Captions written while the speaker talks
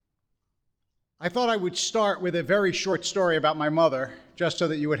I thought I would start with a very short story about my mother, just so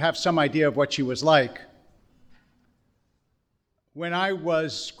that you would have some idea of what she was like. When I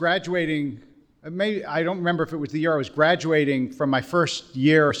was graduating, I don't remember if it was the year I was graduating from my first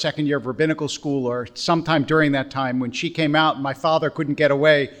year or second year of rabbinical school, or sometime during that time, when she came out, my father couldn't get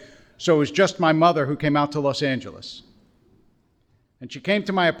away, so it was just my mother who came out to Los Angeles. And she came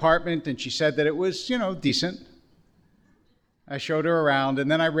to my apartment and she said that it was, decent. I showed her around, and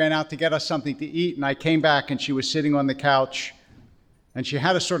then I ran out to get us something to eat, and I came back and she was sitting on the couch, and she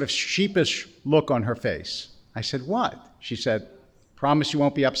had a sort of sheepish look on her face. I said, "What?" She said, "Promise you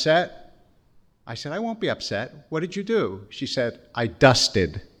won't be upset?" I said, "I won't be upset. What did you do?" She said, "I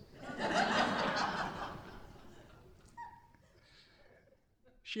dusted."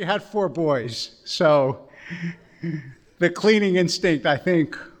 She had 4 boys, so the cleaning instinct, I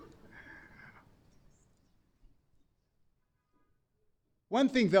think. One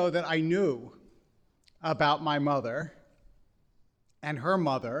thing, though, that I knew about my mother and her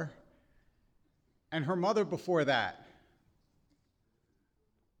mother before that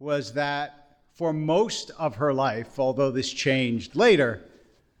was that for most of her life, although this changed later,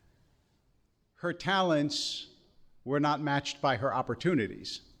 her talents were not matched by her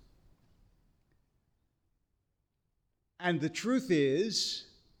opportunities. And the truth is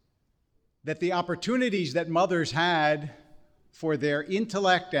that the opportunities that mothers had for their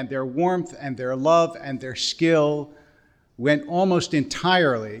intellect and their warmth and their love and their skill went almost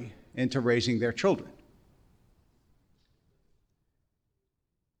entirely into raising their children.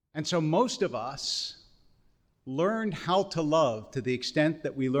 And so most of us learned how to love to the extent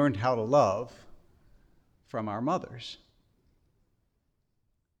that we learned how to love from our mothers.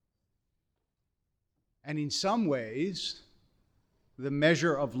 And in some ways, the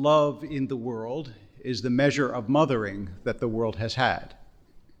measure of love in the world is the measure of mothering that the world has had.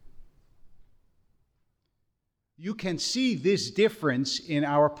 You can see this difference in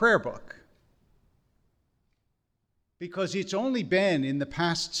our prayer book, because it's only been in the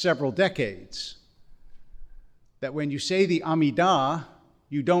past several decades that when you say the Amidah,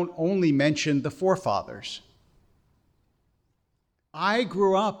 you don't only mention the forefathers. I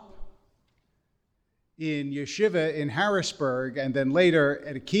grew up in yeshiva in Harrisburg, and then later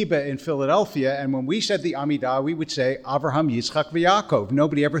at Akiba in Philadelphia, and when we said the Amidah, we would say Avraham, Yitzchak, v'Yaakov.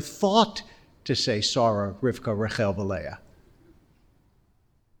 Nobody ever thought to say Sarah, Rivka, Rachel, Leah.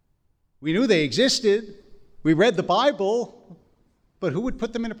 We knew they existed. We read the Bible, but who would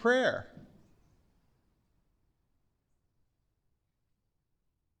put them in a prayer?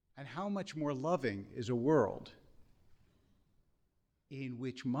 And how much more loving is a world in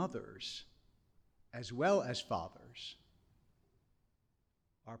which mothers, as well as fathers,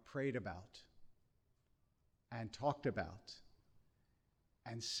 are prayed about and talked about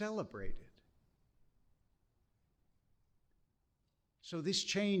and celebrated. So this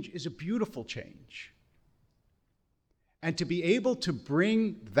change is a beautiful change. And to be able to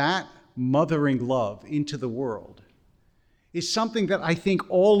bring that mothering love into the world is something that I think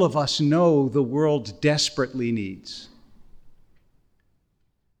all of us know the world desperately needs.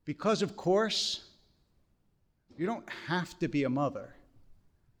 Because, of course, you don't have to be a mother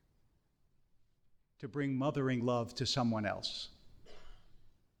to bring mothering love to someone else.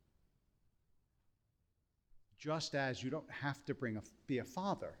 Just as you don't have to be a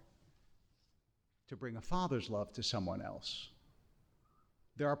father to bring a father's love to someone else.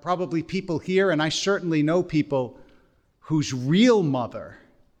 There are probably people here, and I certainly know people whose real mother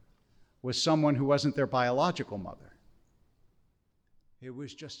was someone who wasn't their biological mother. It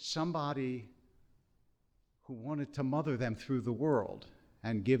was just somebody who wanted to mother them through the world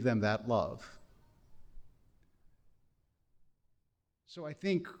and give them that love. So I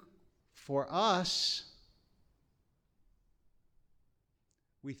think for us,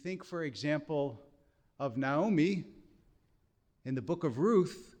 we think, for example, of Naomi in the book of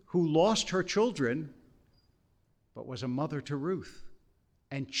Ruth, who lost her children, but was a mother to Ruth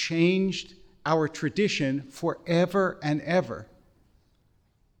and changed our tradition forever and ever,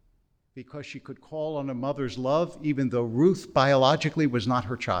 because she could call on a mother's love even though Ruth biologically was not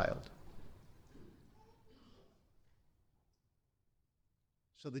her child.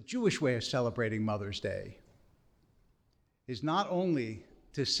 So the Jewish way of celebrating Mother's Day is not only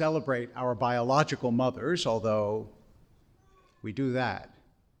to celebrate our biological mothers, although we do that,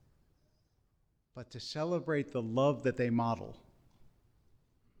 but to celebrate the love that they model,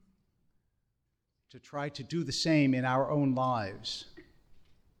 to try to do the same in our own lives,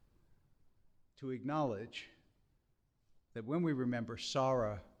 to acknowledge that when we remember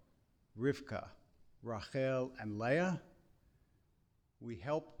Sarah, Rivka, Rachel, and Leah, we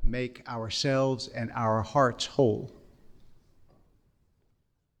help make ourselves and our hearts whole.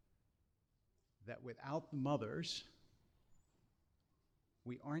 That without the mothers,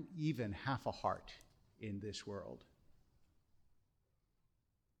 we aren't even half a heart in this world.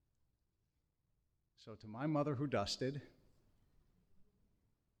 So to my mother who dusted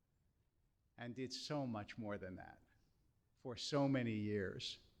and did so much more than that for so many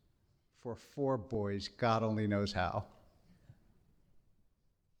years, for 4 boys, God only knows how.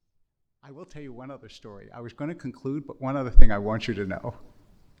 I will tell you one other story. I was going to conclude, but one other thing I want you to know.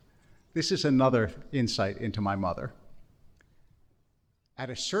 This is another insight into my mother.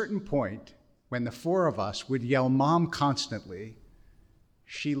 At a certain point, when the 4 of us would yell "Mom" constantly,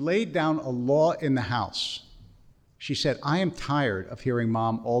 she laid down a law in the house. She said, "I am tired of hearing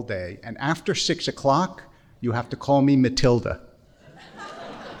Mom all day, and after 6 o'clock, you have to call me Matilda."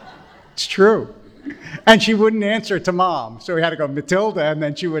 It's true. And she wouldn't answer to Mom, so we had to go Matilda, and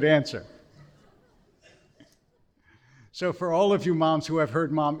then she would answer. So for all of you moms who have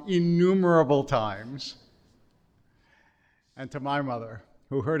heard Mom innumerable times, and to my mother,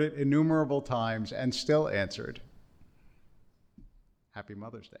 who heard it innumerable times and still answered, Happy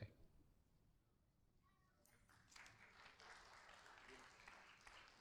Mother's Day.